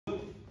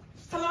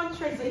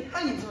Tracy,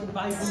 how you doing,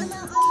 baby?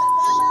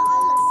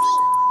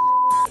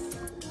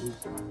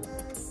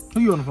 Who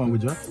you on the phone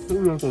with, Joe? Who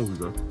you on the phone with,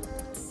 Joe?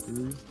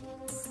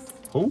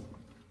 Who?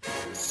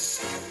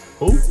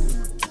 Who?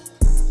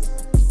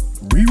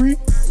 Riri?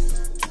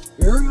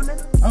 Ariel,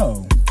 nigga?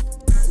 Oh.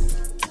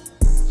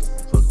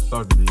 Fuck,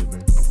 start the video,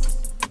 man.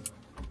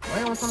 Why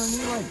y'all trying to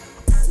me like?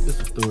 This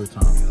is story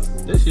time,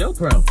 y'all. This your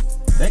problem.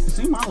 They can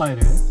see my light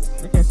ass.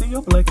 They can't see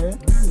your black ass.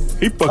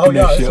 He fucking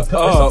that shit. It's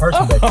a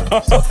person back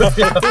there. So, if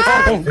y'all see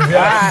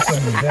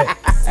something back,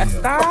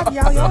 Stop,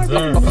 y'all.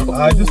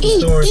 just a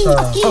story time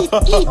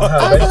on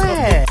how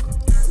basically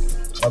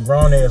a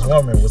grown ass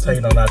woman was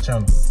hating on our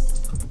channel.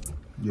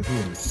 You feel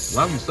me?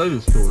 Why we say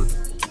this story?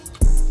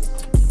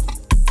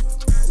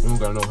 We don't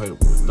got no hate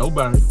with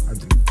nobody. I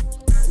do.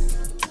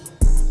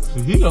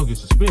 See, he gonna get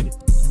suspended.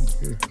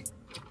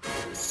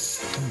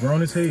 I'm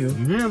grown as hell. You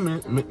hear him,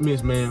 man?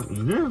 Miss Ma'am?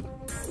 You hear him?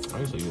 I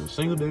ain't say a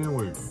single damn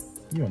word.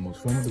 You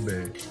almost fumbled the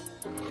bag.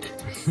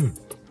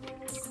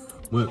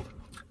 Well,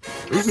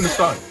 we finna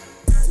start.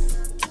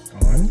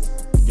 On?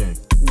 Game.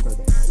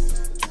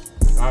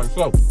 Alright,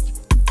 so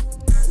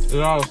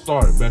it all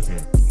started back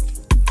here.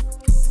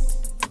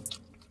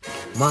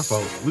 My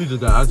fault.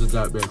 I just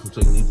got back from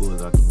taking these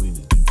boys out the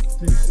weed.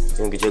 You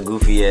gonna get your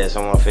goofy ass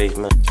on my face,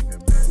 man.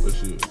 But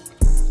shit.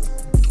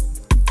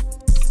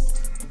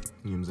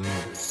 You know what I'm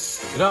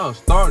saying? It all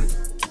started.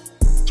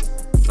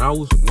 I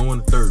was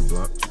going to third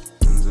block.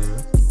 You know what I'm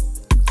saying?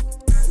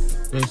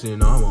 They said,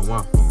 no, I'm on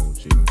my phone,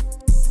 chilling.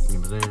 You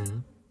know what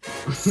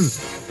I'm saying?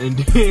 And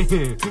then,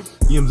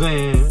 you know what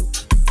I'm saying?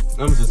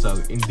 I'm just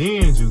talking. And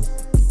then,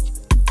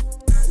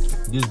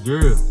 this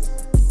girl,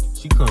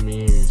 she come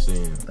in and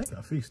saying, I think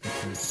I fixed it.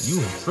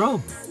 you in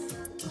trouble.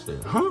 I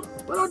said, huh?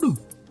 What I do?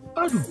 What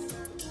I do?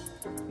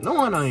 No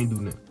one I ain't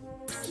do nothing.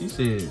 She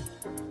said,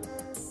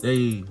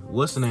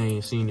 what's the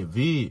name, seen the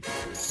vid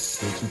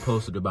that you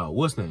posted about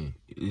what's the name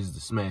is the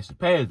Smash the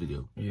Pass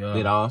video. Yeah.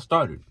 That all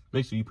started.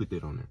 Make sure you put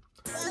that on there.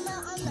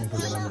 I'm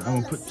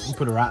gonna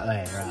put a right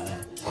line.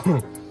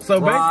 So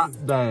right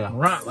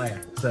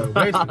line. So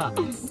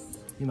basically,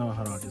 you know,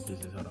 hold on, just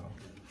hold on.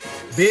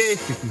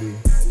 Basically,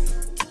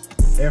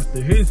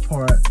 after his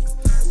part,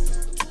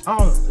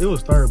 it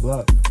was third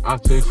block. I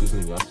text this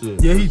nigga. I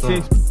said, yeah, he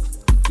texted me.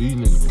 These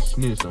niggas just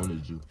snitched on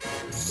this Jew.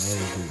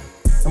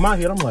 In my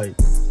head, I'm like,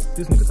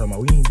 this nigga talking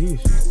about we ain't did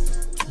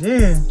shit.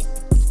 Then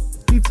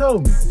he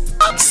told me,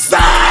 I'm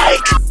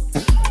psych.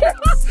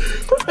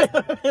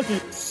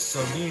 So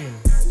then,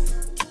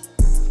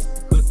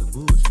 cut the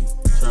bullshit.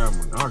 Try to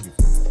argue.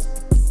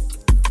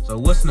 So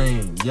what's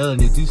name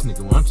yelling at this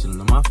nigga when I'm chilling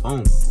on my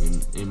phone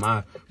in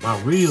my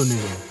real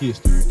nigga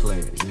history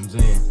class. You know what I'm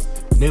saying?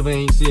 Never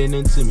ain't said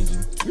nothing to me, G.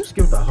 You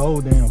skipped the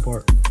whole damn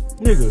part,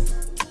 nigga.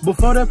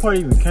 Before that part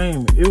even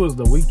came, it was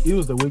the week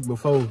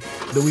before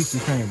the week you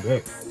came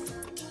back.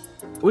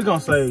 We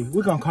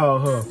gonna call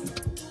her,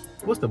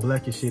 what's the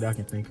blackest shit I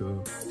can think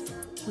of?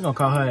 We gonna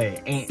call her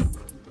an aunt.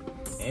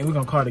 And we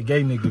gonna call the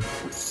gay nigga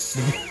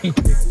the gay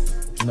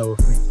nigga. No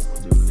offense.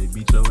 Dude, when they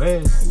beat your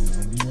ass, you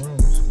gonna be wrong.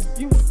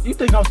 You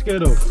think I'm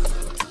scared of?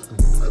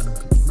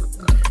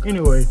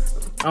 Anyway,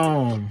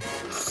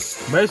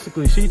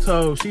 basically she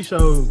showed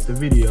the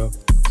video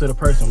to the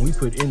person we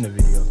put in the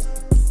video.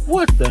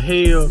 What the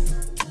hell?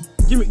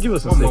 Give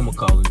us a second. My mama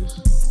calling this.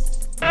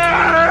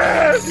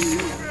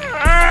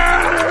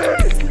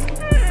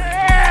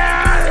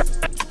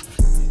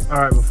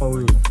 Alright, before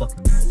we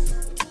fucking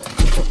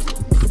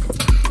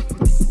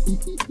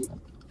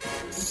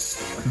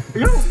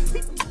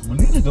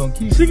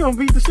she gonna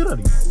beat the shit out of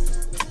you.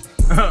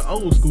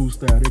 Old school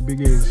style, that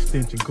big ass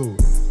extension cord.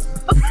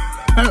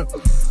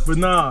 But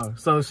nah,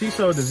 so she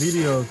showed the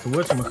video to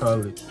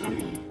whatchamacallit.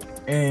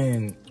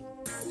 And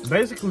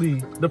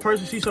basically, the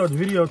person she showed the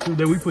video to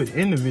that we put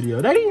in the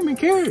video, they didn't even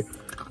care.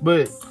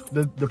 But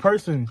the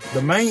person,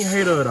 the main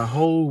hater of the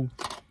whole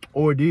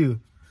ordeal,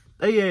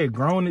 they had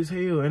grown as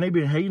hell and they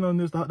been hating on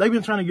this. They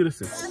been trying to get us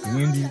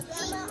suspended.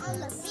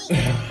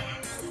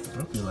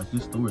 I feel like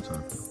this story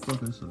time. Fuck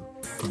this up.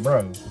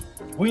 Bro,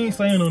 we ain't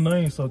saying no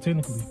names, so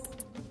technically,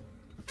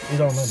 it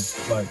don't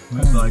matter. Like,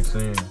 it's like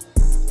saying,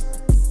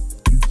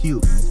 you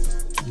killed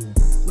me,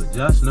 but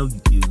Josh know you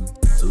killed me,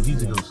 so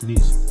he's gonna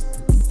snitch.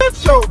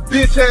 Get your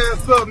bitch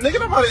ass up, nigga.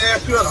 Nobody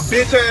asked you out a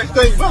bitch ass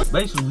thing.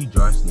 Basically, we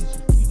dry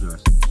snitching. You dry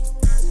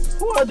snitching.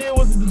 Who idea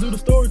was it to do the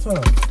story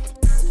time?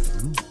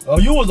 Oh,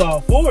 you was all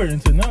for it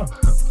until now.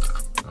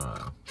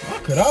 I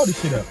cut all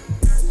this shit out.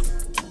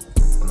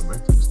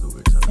 Back to the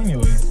story time.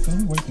 Anyway, cause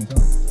we wasting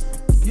time.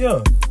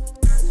 Yeah.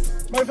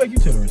 Matter of fact, you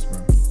tell the rest, bro.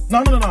 No,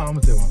 I'm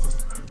gonna tell one.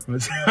 I'm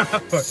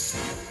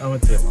gonna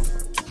tell one.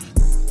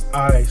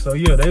 Alright, so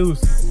yeah,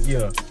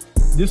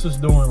 this was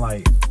during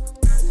like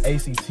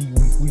ACT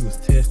week. We was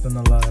testing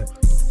a lot.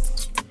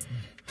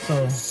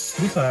 So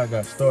this how I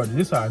got started.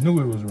 This how I knew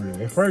it was real.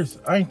 At first,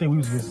 I didn't think we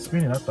was getting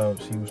suspended. I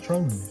thought she was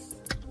trolling us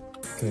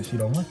because she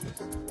don't like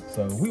us.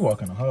 So we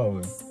walk in the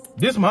hallway.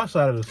 This is my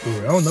side of the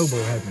story. I don't know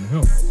what happened to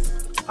him.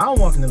 I'm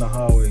walking in the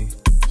hallway.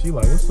 She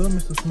like, what's up,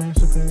 Mr. Smash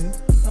the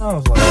Pass? I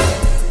was like,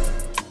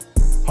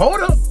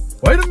 hold up,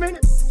 wait a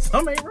minute,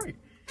 something ain't right.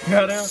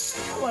 got out.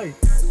 I'm like,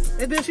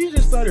 and then she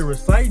just started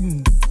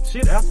reciting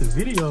shit after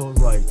videos,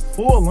 like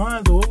 4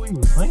 lines of what we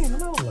was saying.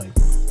 And I was like,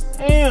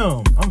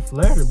 damn, I'm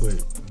flattered,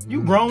 but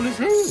you grown as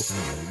hell.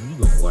 You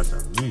gonna watch our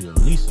video,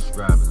 at least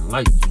subscribe and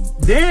like you.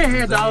 Dan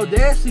had the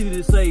audacity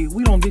to say,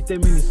 we don't get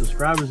that many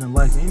subscribers and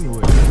likes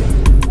anyway.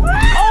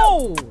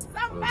 Oh!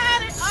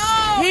 Somebody!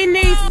 Oh! He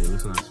needs... Yeah,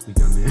 let's not speak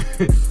on that.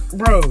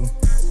 Bro,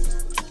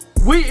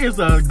 we is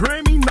a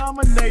Grammy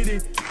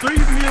nominated 3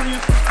 million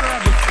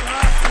subscribers.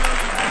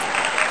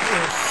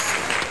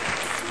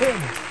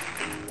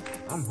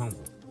 I'm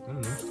humble.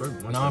 I'm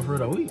straight. Nah, for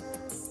the week.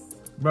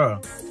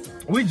 Bro,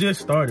 we just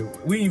started.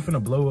 We ain't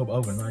finna blow up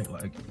overnight.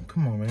 Like,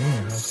 come on, man. We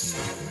in high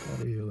school. Fuck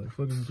out of here. Like,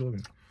 fucking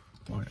talking.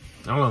 All right.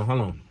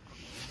 Hold on.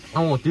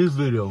 I want this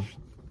video.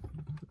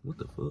 What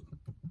the fuck?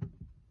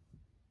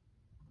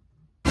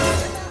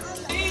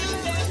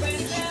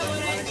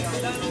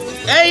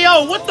 Hey,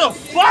 yo, what the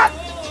fuck?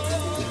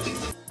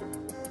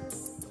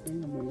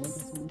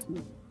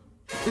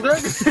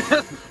 That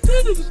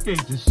nigga scared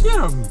the shit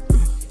out of me.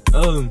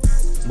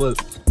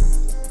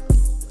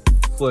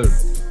 But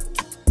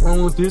I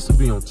want this to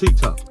be on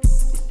TikTok.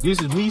 This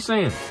is me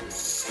saying,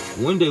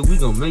 one day we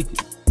gonna make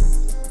it.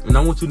 And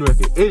I want you to make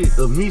an edit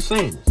of me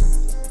saying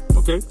this.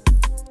 Okay?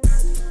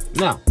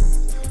 Now,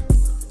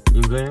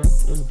 in the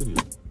video.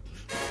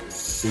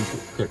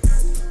 Okay.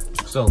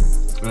 So,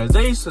 as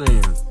they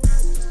saying,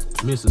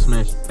 Mr.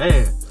 Smash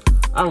Pass,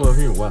 I don't know if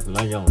you're watching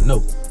like y'all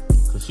know.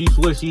 Cause she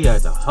swear she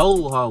had the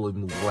whole hallway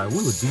movie. Like, we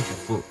were deep as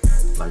fuck.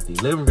 Like, the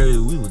 11th grade,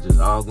 we was just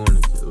all going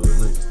to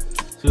link.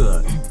 She was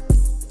like,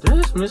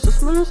 that's Mr.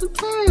 Smash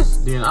Pass.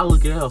 Then I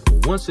look at her for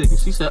 1 second.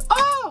 She said,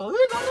 oh,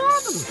 here go the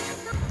other one.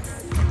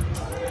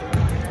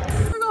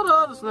 Here go the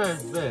other Smash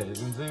Pass. You know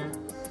what I'm saying?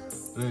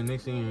 And then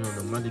next thing you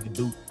know, my nigga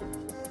Duke.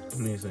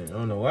 And they say, I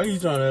don't know, why you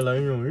trying to act like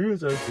you don't hear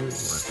that shit?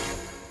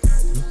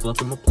 Like, you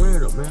fucking my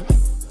plan up, man.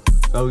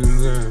 So, you know what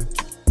I'm saying?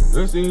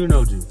 Next thing you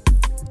know, G,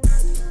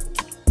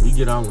 we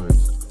get our lunch.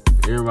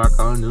 Everybody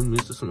calling them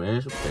Mr.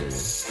 Smash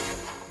Pass.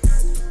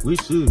 We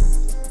should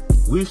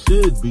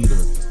be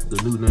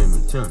the new name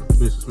in channel,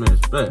 Mr.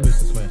 Smash Pass.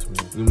 Mr. Smash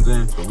Pass. You know what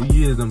I'm saying? So we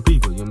is them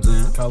people, you know what I'm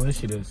saying? Calling this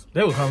shit is,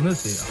 they were calling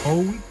this shit a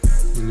whole week.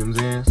 You know what I'm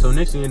saying? So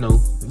next thing you know,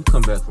 we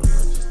come back from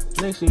lunch.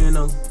 Next thing you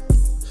know,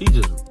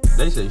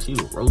 they say she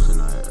was roasting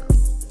her ass.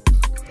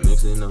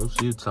 Next thing you know,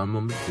 she was talking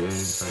about my daddy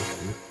type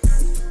shit.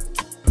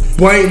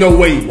 Boy, ain't no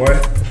way, boy.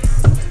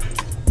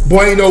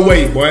 Boy, ain't no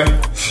way, boy.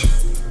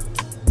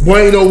 Boy,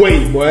 ain't no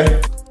way, boy.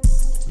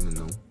 You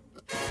know,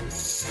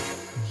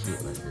 shit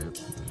like that.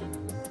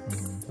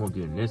 Won't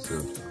get in that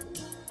stuff.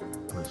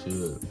 But shit,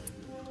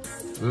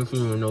 if you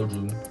don't know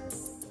you,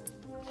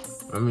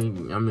 I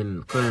mean, I'm in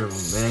the classroom,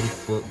 mad as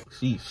fuck.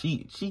 She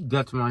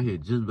got to my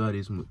head just about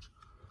as much.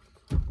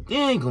 They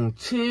ain't gonna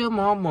tell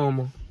my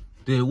mama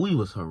that we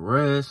was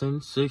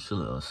harassing,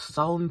 sexually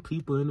assaulting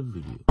people in the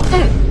video.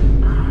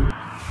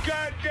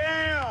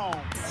 Goddamn!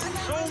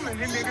 So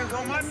many niggas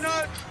on my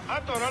nuts. I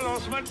thought I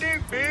lost my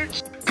dick,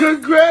 bitch.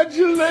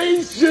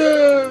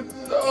 Congratulations!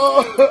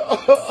 Oh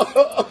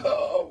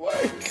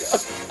my God.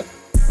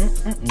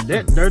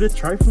 That dirty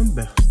trifling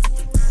bastard.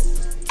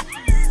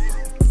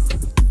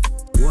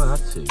 Boy, I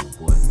tell you,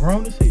 boy.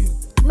 Grown as hell.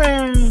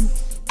 Man.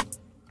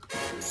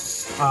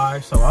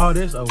 Alright, so all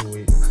this over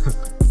with.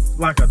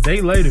 Like a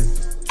day later,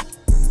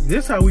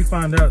 this how we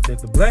find out that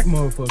the black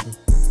motherfucker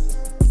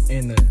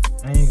and the,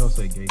 I ain't gonna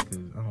say gay cause I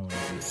don't know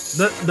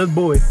the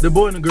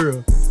boy and the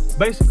girl,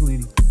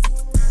 basically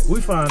we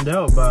find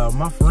out by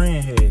my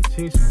friend had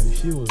texted me.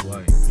 She was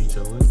like, beat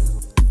your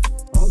ass.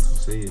 I also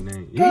say your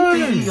name.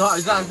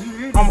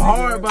 I'm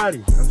hard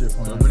body. I'm just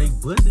playing. So when they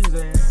bust his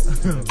ass,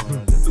 they'll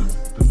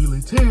be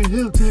like, Terry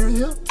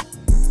Hill.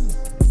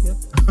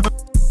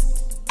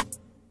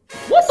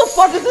 What the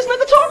fuck is this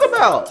nigga talking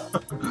about?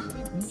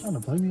 You trying to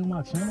play me on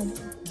my channel, bro?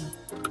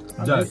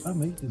 I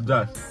make this.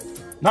 Josh.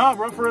 Nah,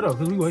 bro, for real though,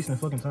 cause we wasting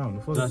fucking time.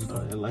 The fuck Josh, is you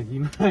talking? like you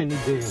know any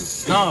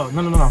damn.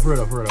 No, for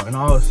real though. In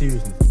all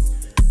seriousness,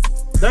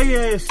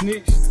 they ass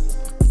snitched,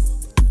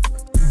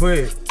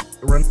 but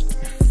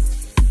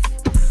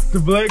the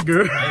black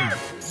girl.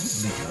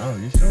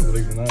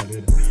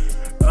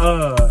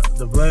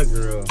 The black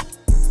girl,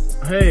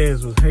 her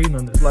ass was hating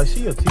on this. Like,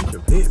 she a teacher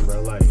pit,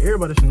 bro. Like,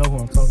 everybody should know who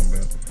I'm talking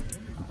about.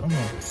 I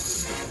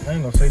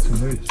ain't gonna say too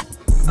much.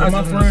 But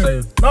my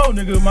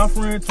friend, my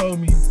friend told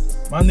me,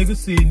 my nigga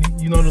Sydney,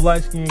 you know the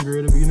light skinned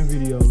girl that be in the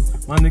video,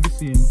 my nigga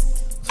Sydney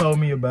told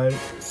me about it,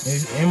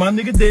 and my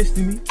nigga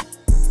Destiny.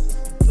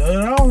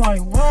 And I'm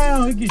like,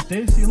 wow, it gets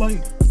that shit.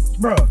 Like,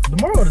 bro, the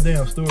moral of the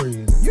damn story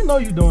is, you know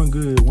you doing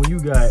good when you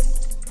got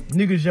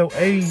niggas your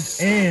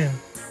age and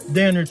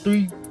down there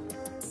 3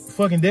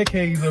 fucking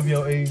decades of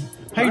your age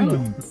hating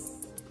on you.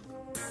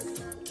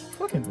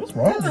 Fucking, what's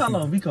wrong with you? Hold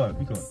on, be quiet.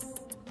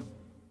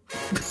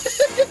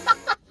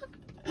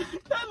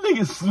 That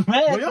nigga smashed.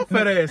 Well, your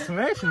fat ass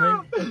smashing,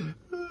 man.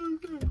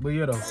 But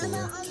yeah, though, for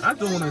real. I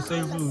just want to say,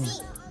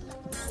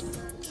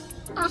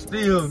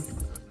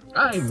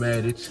 I ain't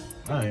mad at you.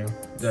 I am.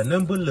 Got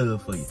nothing but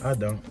love for you. I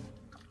don't.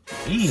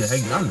 Yeah,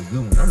 hey, I'm the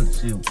good one. I'm the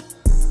shit.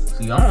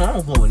 See, I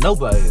don't fuck with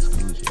nobody else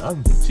cool shit.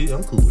 I'm just chill.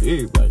 I'm cool with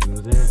everybody. You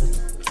know what I'm saying?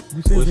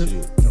 You said What you,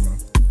 shit? never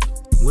mind.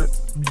 What?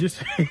 You just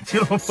said you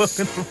don't fuck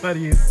with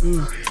nobody in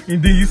school,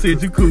 and then you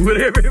said you cool with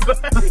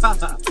everybody.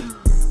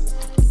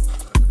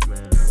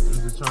 Man,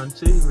 I'm just trying to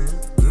tell you, man.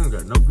 We don't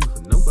got no beef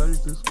with nobody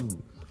at this school.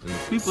 And the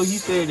people he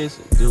said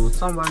there was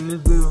somebody in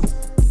this bill.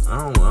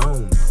 I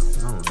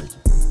don't let you.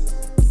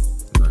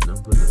 Got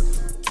nothing but left.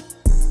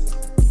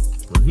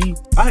 But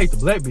I hate the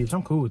black bitch.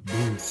 I'm cool with the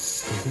dude.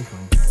 Cause he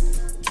funny.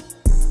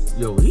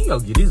 yo, he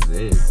gonna get his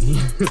ass.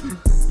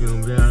 You know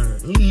what I'm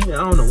saying? I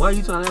don't know why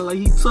you trying to act like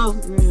he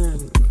tough,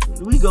 man.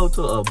 We go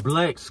to a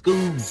black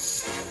school.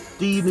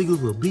 These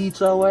niggas will beat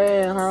your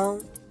ass, huh?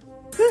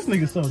 This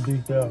nigga so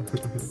deep out.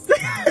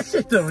 That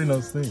shit don't make no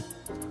sense.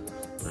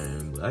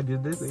 Man, but I guess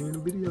that's the end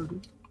of the video,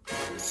 dude.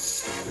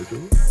 That's it.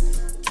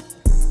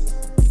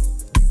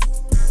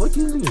 What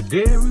you nigga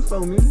dead every 4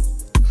 minutes?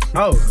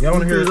 Oh, y'all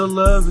wanna hear? The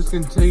love is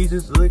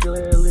contagious. Look at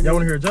that. Y'all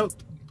wanna hear a joke?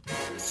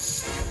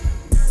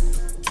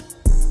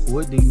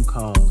 What do you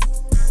call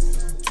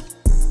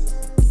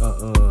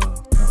an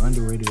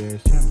underrated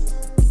ass channel?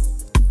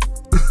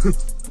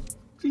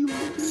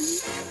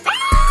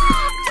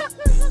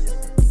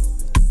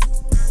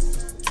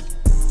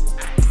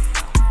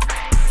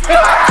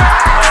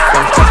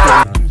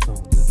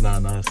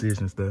 Nah, serious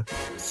and stuff.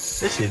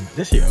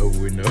 This shit over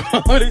with, no.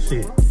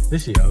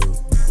 this shit over.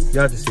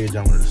 Y'all just said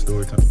y'all wanted a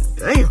story time.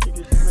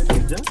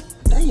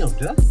 Damn,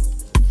 Jeff.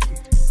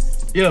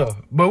 Yeah,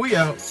 but we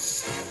out.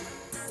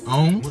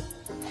 On.